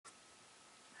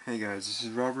Hey guys, this is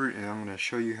Robert and I'm going to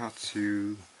show you how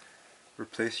to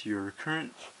replace your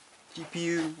current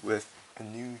GPU with a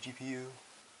new GPU.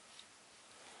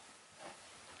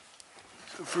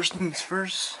 So first things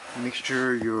first, make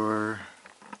sure your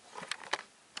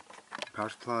power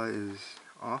supply is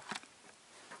off.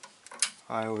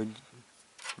 I would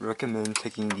recommend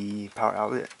taking the power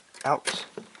outlet out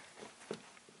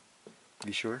to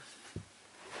be sure.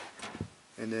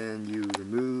 And then you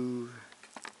remove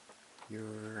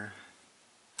your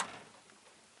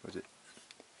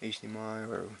HDMI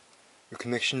or your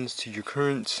connections to your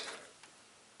current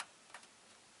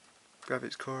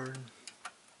graphics card.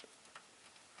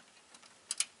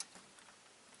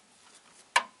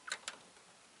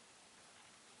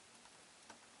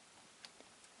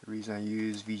 The reason I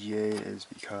use VGA is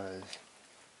because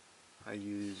I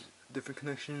use a different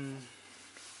connection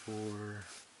to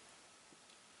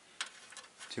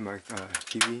my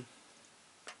TV,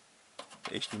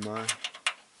 HDMI,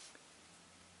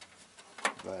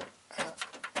 but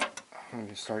I'm going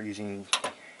to start using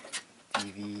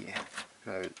TV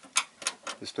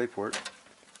DisplayPort,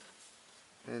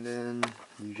 and then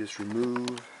you just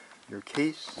remove your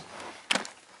case.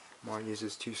 Mine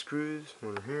uses 2 screws,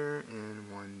 one here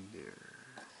and one there.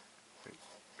 Wait,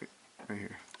 right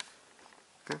here.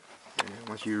 Okay, and then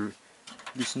once you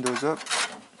loosen those up,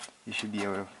 you should be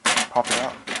able to pop it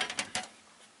out.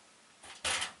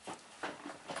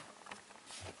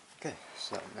 Okay,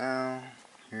 so now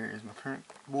here is my current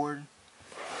board.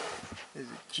 This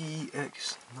is a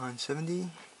GTX 970.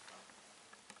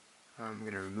 I'm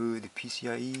going to remove the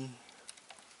PCIe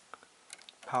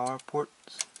power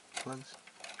ports, plugs,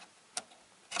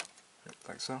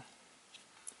 like so.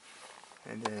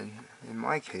 And then in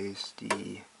my case,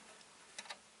 the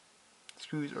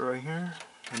screws are right here.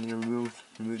 I'm going to remove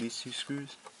these 2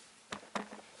 screws. So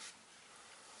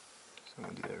I'm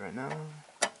going to do that right now.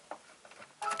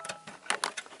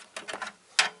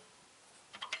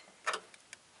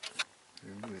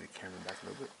 Move the camera back a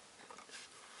little bit.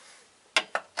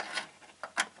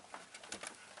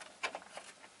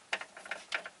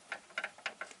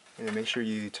 And then make sure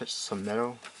you touch some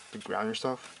metal to ground your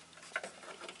stuff.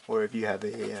 Or if you have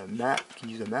a mat, you can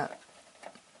use a mat.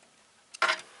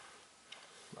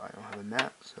 I don't have a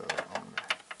mat, so I'm going to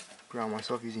ground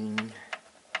myself using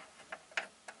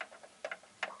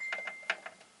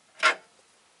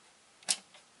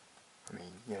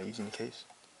using the case.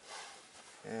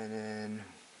 And then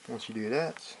once you do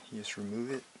that, you just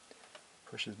remove it.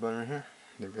 Push this button right here,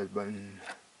 the red button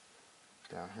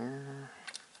down here,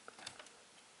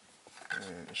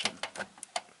 and it should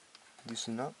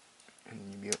loosen up, and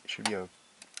then you should be able to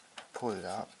pull it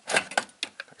out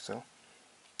like so.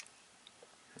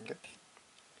 Okay.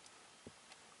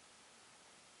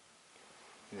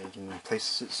 And then you can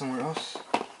place it somewhere else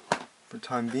for the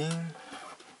time being.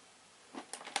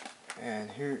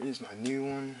 And here is my new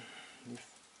one,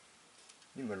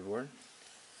 new motherboard.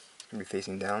 It's going to be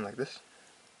facing down like this,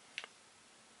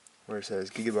 where it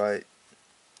says Gigabyte,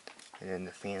 and then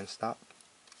the fan stop.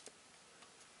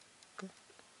 Okay.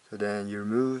 So then you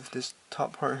remove this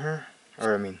top part here,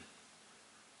 or the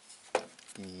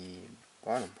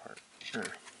bottom part.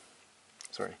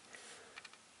 Sorry.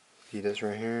 See this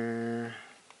right here?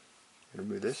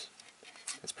 Remove this.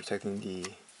 That's protecting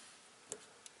the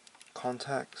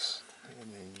contacts,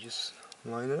 and then you just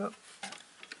line it up.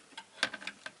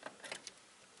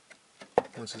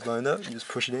 Once it's lined up, you just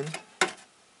push it in.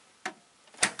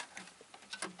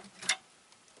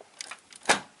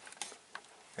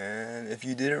 And if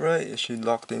you did it right, it should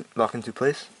lock into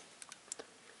place.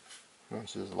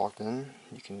 Once it's locked in,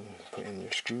 you can put in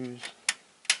your screws,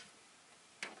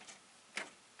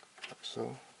 like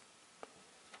so.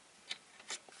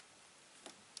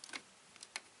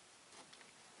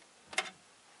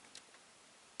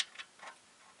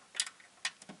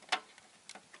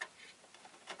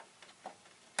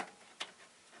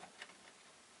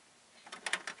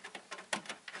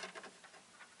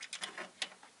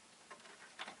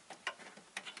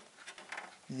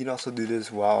 You can also do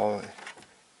this while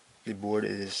the board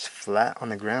is flat on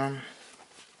the ground.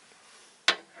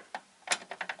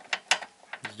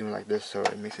 Just doing like this so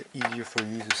it makes it easier for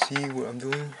you to see what I'm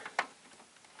doing.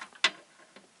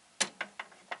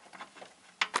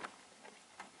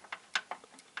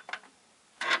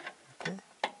 Okay.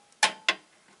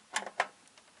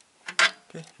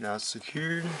 Okay, now it's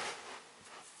secured,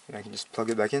 and I can just plug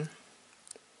it back in.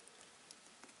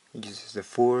 You just use the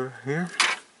 4 here.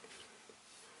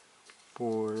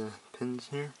 4 pins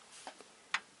here,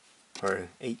 or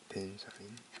 8 pins, I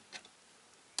mean.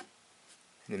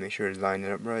 And then make sure to line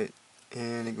it up right,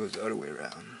 and it goes the other way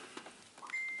around.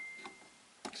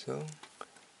 So,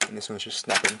 and this one should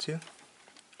snap into.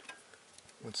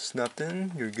 Once it's snapped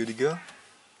in, you're good to go,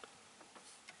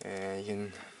 and you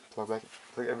can plug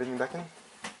everything back in.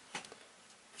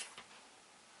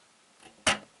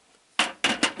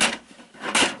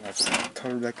 That's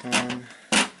cover back on.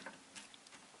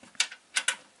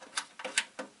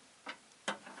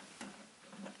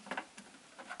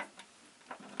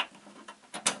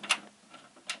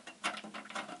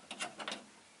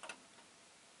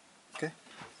 Okay.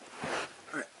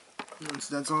 Alright. Once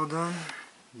that's all done,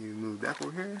 you move back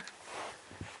over here.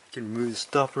 You can remove the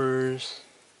stoppers.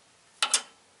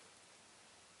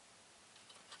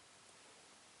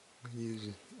 Use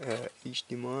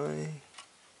HDMI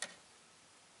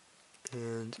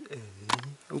and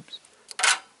a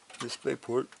display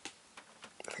port.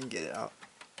 If I can get it out.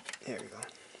 There we go.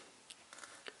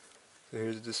 So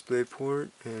here's the display port,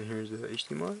 and here's the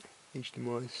HDMI.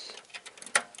 HDMI is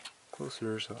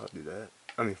closer, so I'll do that.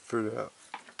 I mean, further out.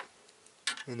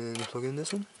 And then plug in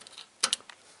this one.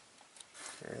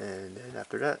 And then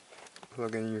after that,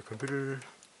 plug in your computer.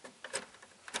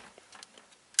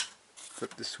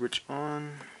 Flip the switch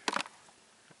on.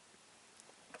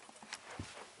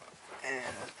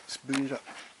 And let's boot it up.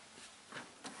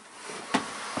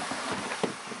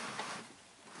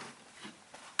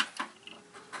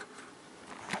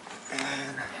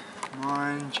 And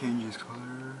mine changes color.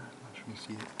 I'm not sure you can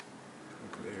see it.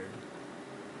 There you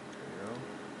go.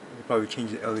 It'll probably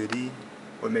change the LED,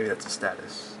 or maybe that's the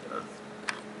status of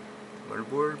the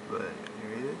motherboard, but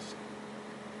here it is.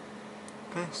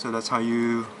 Okay, so that's how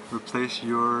you replace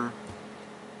your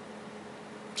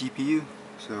GPU.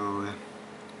 So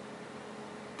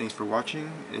thanks for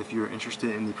watching. If you're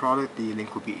interested in the product, the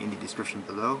link will be in the description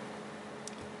below.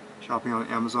 Shopping on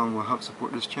Amazon will help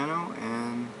support this channel,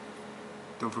 and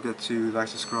don't forget to like,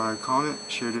 subscribe, comment,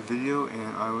 share the video,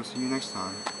 and I will see you next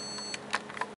time.